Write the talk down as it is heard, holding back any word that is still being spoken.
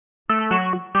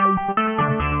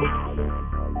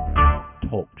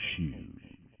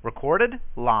shoes. Recorded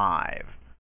live.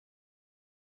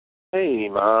 Hey,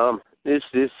 Mom. This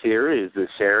here is the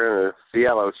Sharon of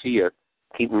Cielo. She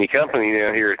keeping me company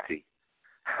down here at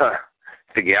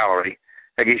the gallery.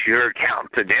 I guess you heard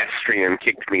Count Pedestrian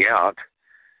kicked me out.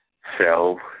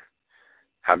 So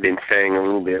I've been staying a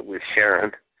little bit with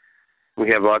Sharon. We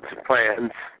have lots of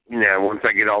plans, once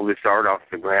I get all this art off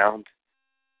the ground.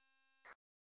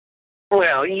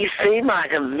 Well, you seem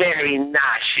like a very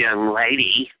nice young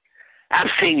lady. I've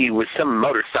seen you with some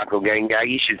motorcycle gang guy.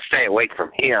 You should stay away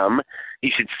from him. You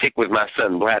should stick with my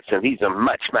son, Blatson. He's a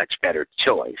much, much better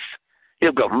choice.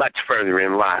 He'll go much further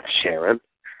in life, Sharon.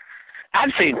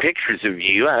 I've seen pictures of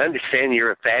you. I understand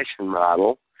you're a fashion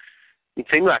model. You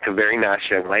seem like a very nice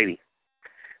young lady.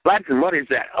 Blatson, what is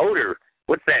that odor?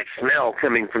 What's that smell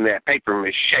coming from that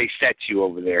papier-mâché statue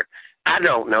over there? I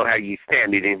don't know how you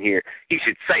stand it in here. You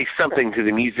should say something to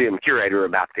the museum curator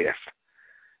about this.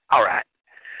 All right.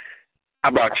 I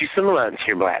brought you some lunch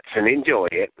here, Blatson. Enjoy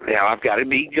it. Now I've got to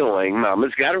be going.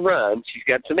 Mama's got to run. She's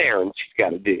got some errands she's got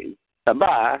to do.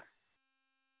 Bye-bye.